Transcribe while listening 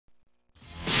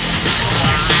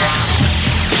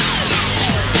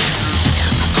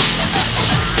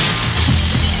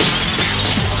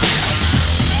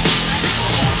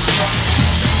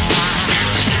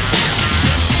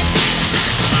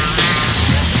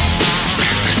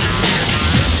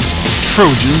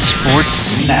Trojan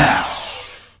Sports Now.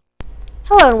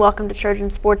 Hello and welcome to Trojan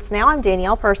Sports Now. I'm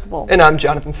Danielle Percival. And I'm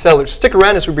Jonathan Sellers. Stick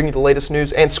around as we bring you the latest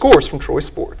news and scores from Troy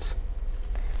Sports.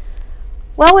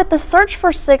 Well, with the search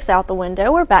for 6 out the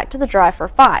window, we're back to the drive for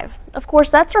 5. Of course,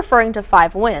 that's referring to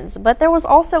 5 wins, but there was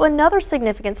also another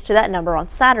significance to that number on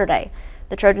Saturday.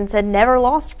 The Trojans had never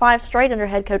lost 5 straight under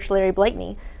head coach Larry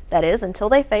Blakeney. That is, until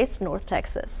they faced North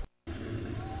Texas.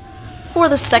 For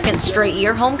the second straight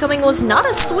year, homecoming was not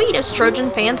as sweet as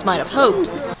Trojan fans might have hoped.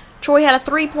 Troy had a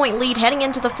 3-point lead heading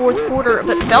into the fourth quarter,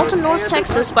 but fell to North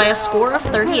Texas by a score of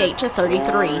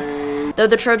 38-33. Though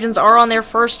the Trojans are on their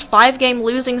first 5-game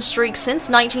losing streak since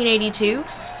 1982,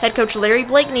 head coach Larry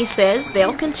Blakeney says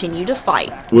they'll continue to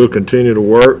fight. We'll continue to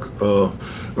work.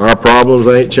 Our problems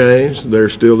ain't changed. They're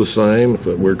still the same,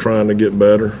 but we're trying to get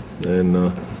better,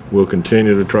 and we'll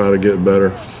continue to try to get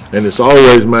better. And it's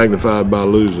always magnified by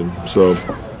losing. So,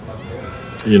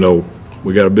 you know,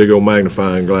 we got a big old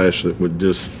magnifying glass that would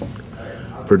just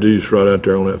produce right out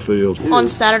there on that field. On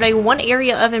Saturday, one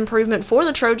area of improvement for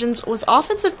the Trojans was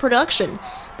offensive production.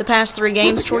 The past 3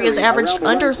 games, Troy has averaged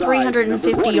under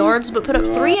 350 yards, but put up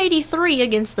 383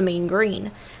 against the Mean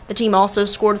Green. The team also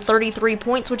scored 33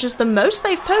 points, which is the most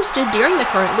they've posted during the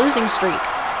current losing streak.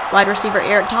 Wide receiver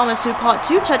Eric Thomas, who caught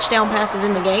 2 touchdown passes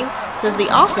in the game, says the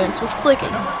offense was clicking.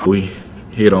 We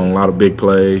hit on a lot of big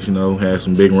plays, you know, had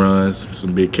some big runs,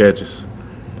 some big catches.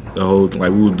 We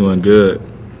was doing good.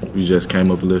 We just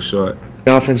came up a little short.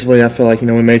 Offensively, I feel like,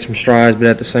 we made some strides, but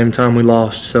at the same time we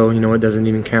lost. So, it doesn't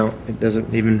even count. It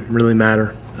doesn't even really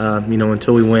matter,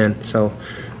 until we win. So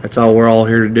that's all we're all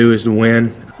here to do is to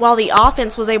win. While the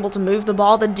offense was able to move the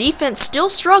ball, the defense still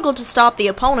struggled to stop the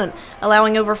opponent,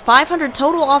 allowing over 500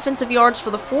 total offensive yards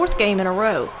for the 4th game in a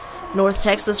row. North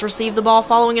Texas received the ball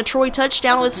following a Troy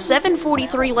touchdown with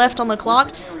 7:43 left on the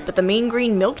clock, but the Mean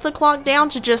Green milked the clock down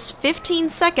to just 15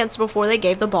 seconds before they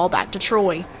gave the ball back to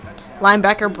Troy.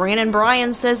 Linebacker Brandon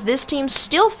Bryan says this team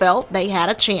still felt they had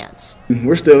a chance.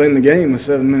 We're still in the game with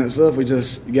 7 minutes left. We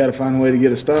just got to find a way to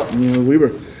get a stop.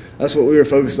 That's what we were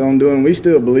focused on doing. We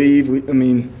still believe.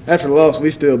 After the loss,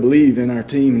 we still believe in our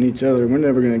team and each other. We're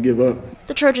never going to give up.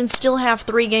 The Trojans still have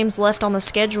 3 games left on the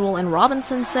schedule, and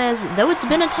Robinson says though it's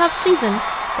been a tough season,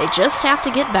 they just have to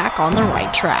get back on the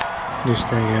right track.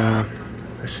 Just a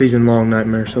season-long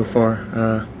nightmare so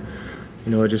far.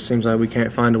 It just seems like we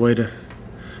can't find a way to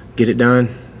get it done,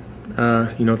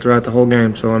 throughout the whole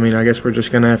game. So, I guess we're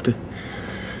just going to have to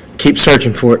keep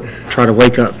searching for it, try to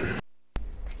wake up.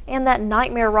 And that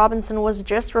nightmare Robinson was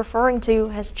just referring to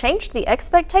has changed the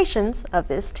expectations of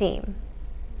this team.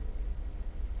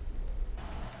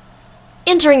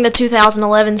 Entering the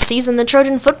 2011 season, the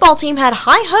Trojan football team had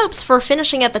high hopes for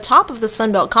finishing at the top of the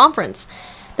Sun Belt Conference.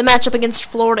 The matchup against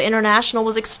Florida International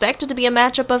was expected to be a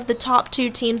matchup of the top 2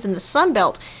 teams in the Sun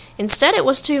Belt. Instead, it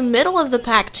was 2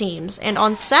 middle-of-the-pack teams, and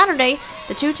on Saturday,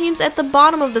 the 2 teams at the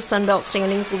bottom of the Sun Belt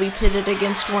standings will be pitted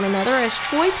against one another as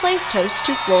Troy plays host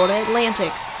to Florida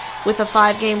Atlantic. With a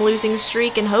 5-game losing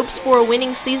streak and hopes for a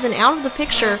winning season out of the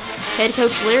picture, head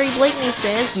coach Larry Blakeney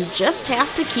says you just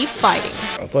have to keep fighting.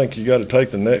 I think you got to take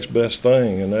the next best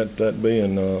thing, and that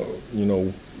being,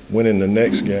 winning the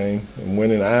next game and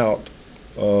winning out.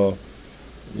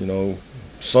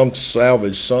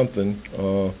 Salvage something,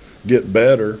 get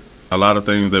better. A lot of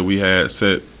things that we had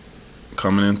set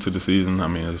coming into the season,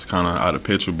 it's kind of out of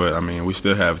picture, but, we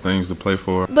still have things to play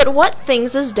for. But what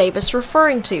things is Davis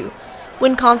referring to?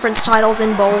 When conference titles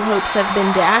and bowl hopes have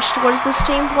been dashed, what is this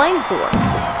team playing for?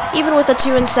 Even with a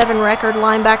 2-7 record,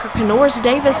 linebacker Kenoris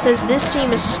Davis says this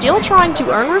team is still trying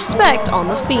to earn respect on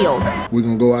the field. We're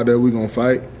going to go out there, we're going to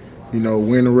fight.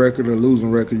 Win a record or losing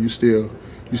record, you still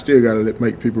got to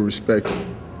make people respect it.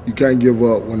 You can't give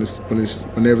up when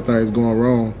everything is going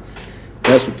wrong.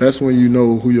 That's when you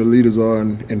know who your leaders are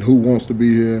and who wants to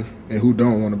be here and who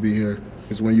don't want to be here.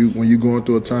 It's when you're going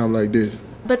through a time like this.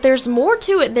 But there's more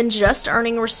to it than just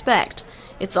earning respect.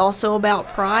 It's also about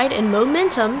pride and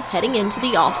momentum heading into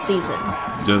the off-season.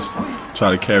 Just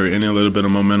try to carry any little bit of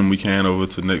momentum we can over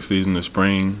to next season, the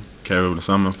spring, carry over the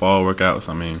summer and fall workouts.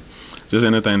 Just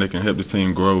anything that can help this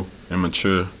team grow and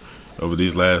mature over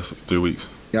these last 3 weeks.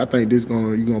 Yeah, I think you're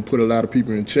going to put a lot of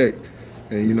people in check.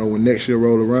 And, when next year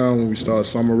roll around, when we start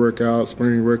summer workouts,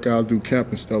 spring workouts, do camp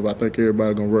and stuff, I think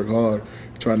everybody's going to work hard,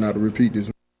 try not to repeat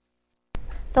this.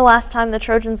 The last time the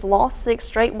Trojans lost 6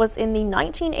 straight was in the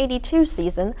 1982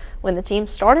 season when the team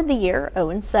started the year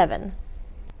 0-7.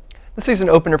 The season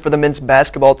opener for the men's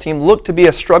basketball team looked to be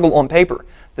a struggle on paper.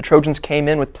 The Trojans came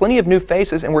in with plenty of new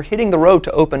faces and were hitting the road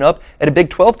to open up at a Big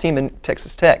 12 team in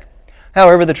Texas Tech.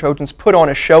 However, the Trojans put on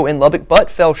a show in Lubbock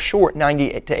but fell short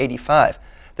 98-85.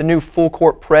 The new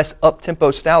full-court press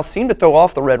up-tempo style seemed to throw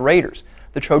off the Red Raiders.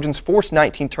 The Trojans forced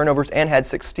 19 turnovers and had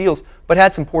 6 steals, but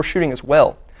had some poor shooting as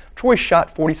well. Troy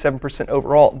shot 47%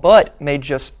 overall, but made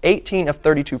just 18 of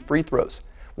 32 free throws.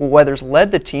 Weathers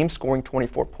led the team, scoring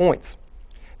 24 points.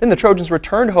 Then the Trojans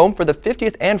returned home for the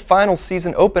 50th and final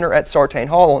season opener at Sartain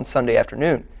Hall on Sunday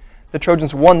afternoon. The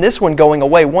Trojans won this one going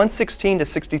away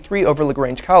 116-63 over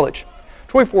LaGrange College.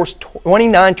 Troy forced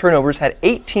 29 turnovers, had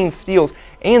 18 steals,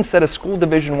 and set a school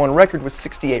Division I record with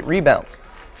 68 rebounds.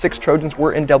 6 Trojans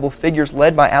were in double figures,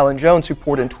 led by Allen Jones, who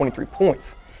poured in 23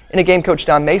 points. In a game Coach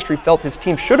Don Maestri felt his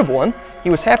team should have won, he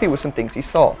was happy with some things he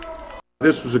saw.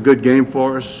 This was a good game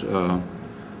for us.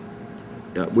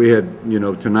 We had,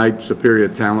 tonight superior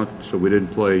talent, so we didn't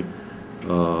play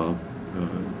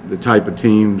the type of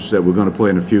teams that we're going to play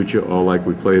in the future, or like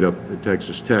we played up at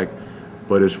Texas Tech.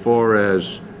 But as far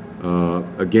as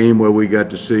a game where we got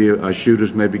to see our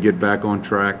shooters maybe get back on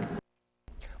track.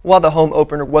 While the home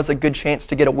opener was a good chance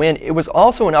to get a win, it was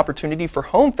also an opportunity for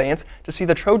home fans to see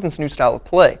the Trojans' new style of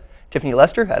play. Tiffany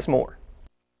Lester has more.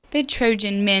 The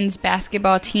Trojan men's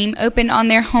basketball team opened on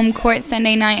their home court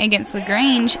Sunday night against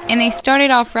LaGrange, and they started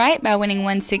off right by winning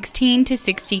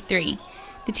 116-63.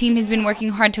 The team has been working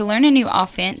hard to learn a new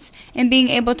offense, and being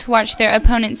able to watch their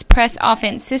opponent's press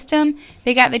offense system,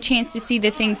 they got the chance to see the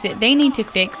things that they need to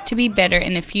fix to be better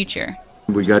in the future.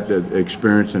 We got to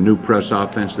experience a new press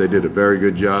offense. They did a very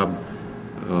good job.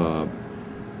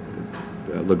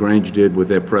 LaGrange did with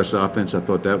their press offense. I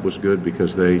thought that was good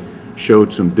because they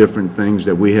showed some different things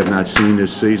that we have not seen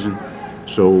this season.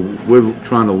 So we're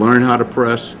trying to learn how to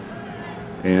press,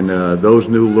 and those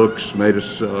new looks made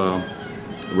us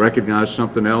recognize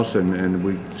something else, and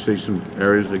we see some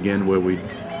areas again where we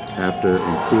have to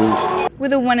improve.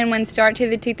 With a 1-1 start to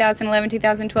the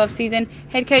 2011-2012 season,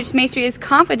 head coach Maestri is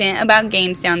confident about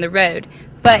games down the road.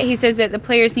 But he says that the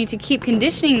players need to keep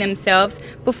conditioning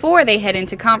themselves before they head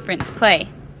into conference play.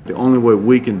 The only way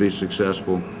we can be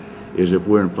successful is if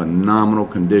we're in phenomenal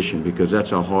condition, because that's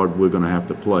how hard we're going to have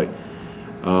to play.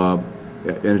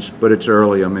 But it's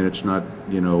early. I mean, it's not,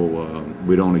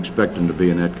 we don't expect them to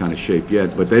be in that kind of shape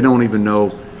yet. But they don't even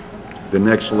know the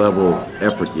next level of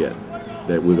effort yet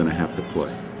that we're going to have to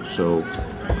play. So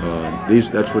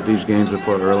that's what these games are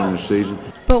for early in the season.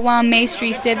 But while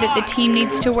Maestri said that the team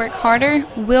needs to work harder,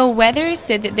 Will Weathers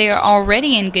said that they are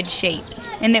already in good shape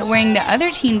and that wearing the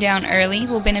other team down early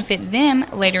will benefit them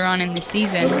later on in the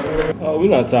season. We're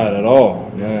not tired at all,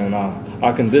 man.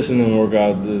 Our conditioning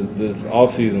workout this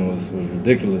offseason was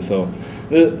ridiculous. So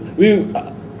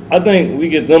I think we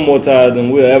get them more tired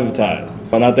than we're ever tired.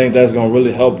 And I think that's going to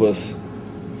really help us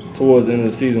towards the end of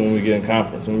the season when we get in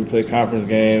conference. When we play conference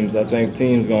games, I think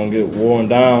teams going to get worn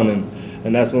down,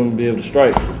 and that's when we'll be able to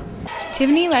strike.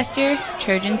 Tiffany Lester,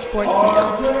 Trojan Sports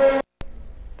Now.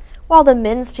 While the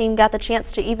men's team got the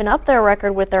chance to even up their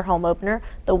record with their home opener,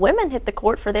 the women hit the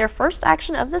court for their first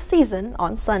action of the season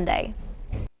on Sunday.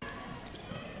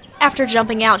 After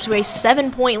jumping out to a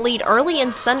 7-point lead early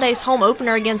in Sunday's home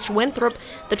opener against Winthrop,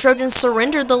 the Trojans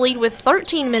surrendered the lead with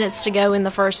 13 minutes to go in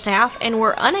the first half and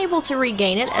were unable to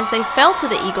regain it as they fell to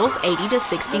the Eagles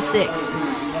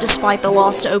 80-66. Despite the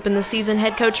loss to open the season,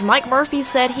 head coach Mike Murphy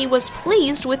said he was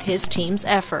pleased with his team's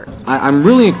effort. I'm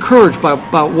really encouraged by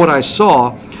what I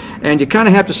saw, and you kind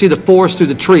of have to see the forest through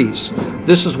the trees.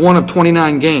 This is one of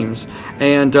 29 games,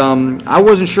 and I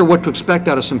wasn't sure what to expect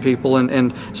out of some people,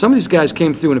 and some of these guys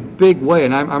came through in a big way,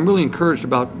 and I'm really encouraged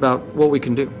about what we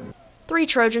can do. 3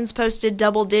 Trojans posted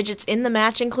double digits in the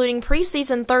match, including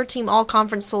preseason third-team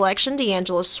all-conference selection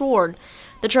D'Angela Sword.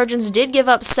 The Trojans did give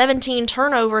up 17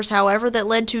 turnovers, however, that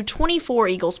led to 24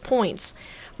 Eagles points.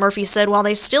 Murphy said while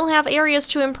they still have areas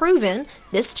to improve in,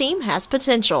 this team has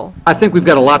potential. I think we've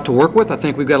got a lot to work with. I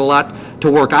think we've got a lot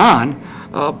to work on,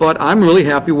 but I'm really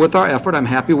happy with our effort. I'm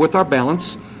happy with our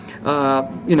balance.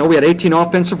 We had 18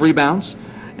 offensive rebounds,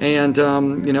 and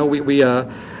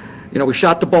we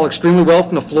shot the ball extremely well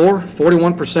from the floor,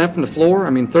 41% from the floor.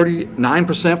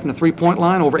 39% from the three-point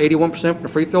line, over 81% from the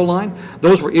free throw line.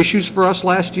 Those were issues for us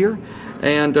last year,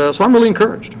 and so I'm really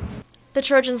encouraged. The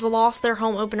Trojans lost their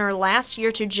home opener last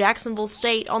year to Jacksonville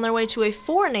State on their way to a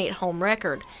 4-8 home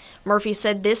record. Murphy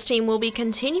said this team will be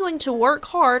continuing to work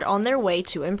hard on their way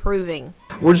to improving.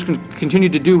 We're just going to continue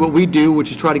to do what we do, which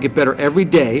is try to get better every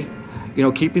day,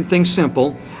 keeping things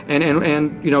simple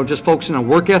and just focusing on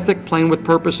work ethic, playing with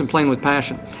purpose, and playing with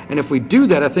passion. And if we do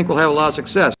that, I think we'll have a lot of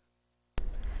success.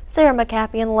 Sarah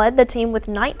McCappian led the team with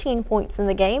 19 points in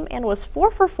the game and was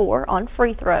 4 for 4 on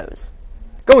free throws.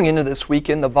 Going into this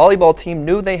weekend, the volleyball team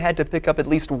knew they had to pick up at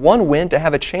least one win to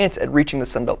have a chance at reaching the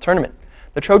Sun Belt tournament.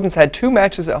 The Trojans had 2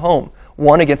 matches at home,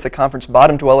 one against a conference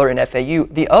bottom dweller in FAU,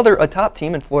 the other a top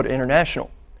team in Florida International.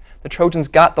 The Trojans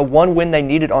got the one win they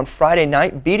needed on Friday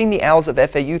night, beating the Owls of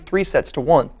FAU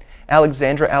 3-1.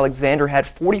 Alexandra Alexander had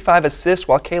 45 assists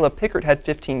while Kayla Pickert had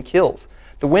 15 kills.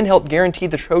 The win helped guarantee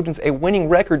the Trojans a winning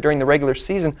record during the regular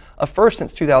season, a first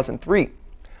since 2003.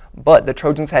 But the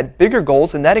Trojans had bigger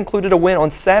goals, and that included a win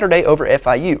on Saturday over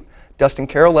FIU. Dustin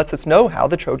Carroll lets us know how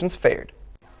the Trojans fared.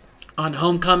 On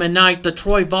homecoming night, the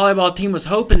Troy volleyball team was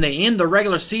hoping to end the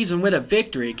regular season with a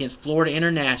victory against Florida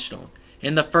International.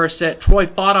 In the first set, Troy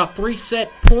fought off 3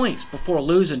 set points before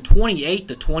losing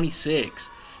 28-26.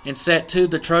 In set 2,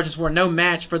 the Trojans were no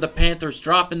match for the Panthers,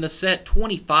 dropping the set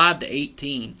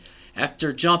 25-18.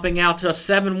 After jumping out to a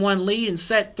 7-1 lead in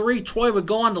set 3, Troy would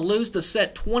go on to lose the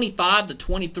set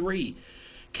 25-23.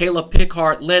 Kayla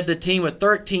Pickert led the team with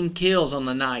 13 kills on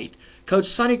the night. Coach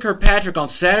Sonny Kirkpatrick on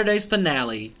Saturday's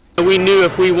finale. We knew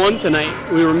if we won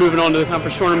tonight, we were moving on to the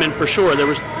conference tournament for sure. It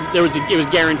was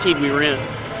guaranteed we were in,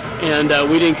 and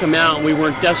we didn't come out. We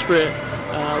weren't desperate.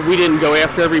 We didn't go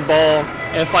after every ball.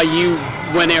 FIU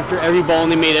went after every ball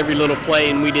and they made every little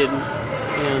play, and we didn't.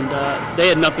 And they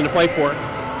had nothing to play for.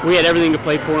 We had everything to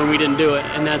play for, and we didn't do it.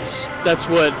 And that's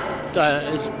what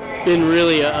has been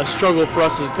really a struggle for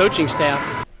us as a coaching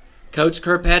staff. Coach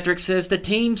Kirkpatrick says the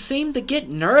team seemed to get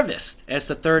nervous as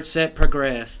the third set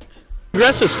progressed.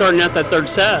 Aggressive starting out that third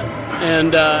set,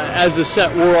 and as the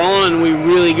set wore on, we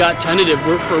really got tentative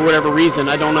for whatever reason.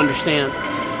 I don't understand.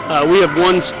 We have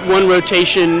one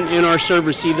rotation in our serve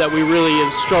receive that we really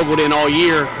have struggled in all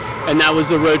year, and that was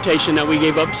the rotation that we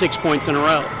gave up 6 points in a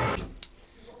row.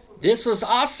 This was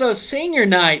also senior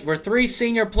night, where 3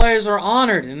 senior players were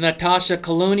honored: Natasha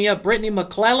Kalunia, Brittany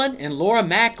McClellan, and Laura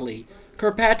Mackley.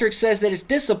 Kirkpatrick says that it's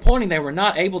disappointing they were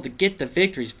not able to get the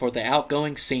victories for the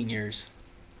outgoing seniors.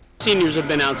 Seniors have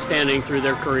been outstanding through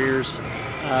their careers.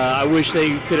 I wish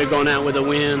they could have gone out with a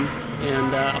win,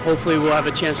 and hopefully we'll have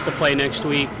a chance to play next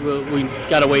week. We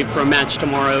got to wait for a match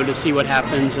tomorrow to see what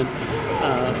happens. And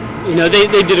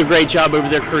they did a great job over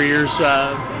their careers.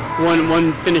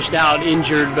 One finished out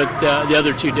injured, but the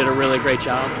other 2 did a really great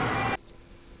job.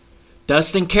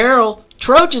 Dustin Carroll,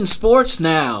 Trojan Sports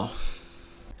Now.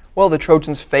 Well, the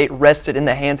Trojans' fate rested in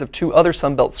the hands of 2 other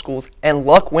Sunbelt schools, and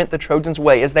luck went the Trojans'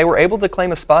 way as they were able to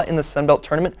claim a spot in the Sunbelt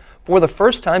tournament for the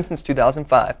first time since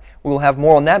 2005. We will have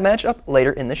more on that matchup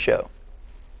later in the show.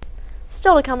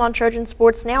 Still to come on Trojan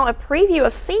Sports Now, a preview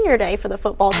of Senior Day for the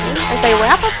football team as they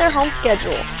wrap up their home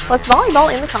schedule, plus volleyball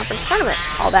in the conference tournament.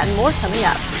 All that and more coming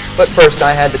up. But first,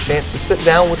 I had the chance to sit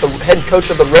down with the head coach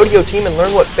of the rodeo team and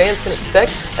learn what fans can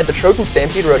expect at the Trojan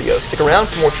Stampede Rodeo. Stick around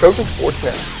for more Trojan Sports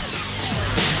Now.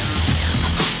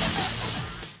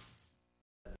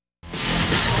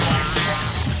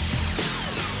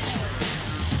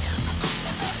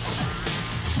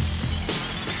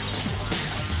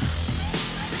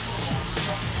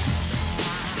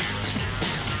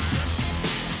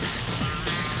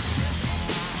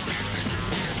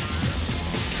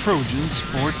 Trojan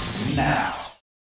Sports Now.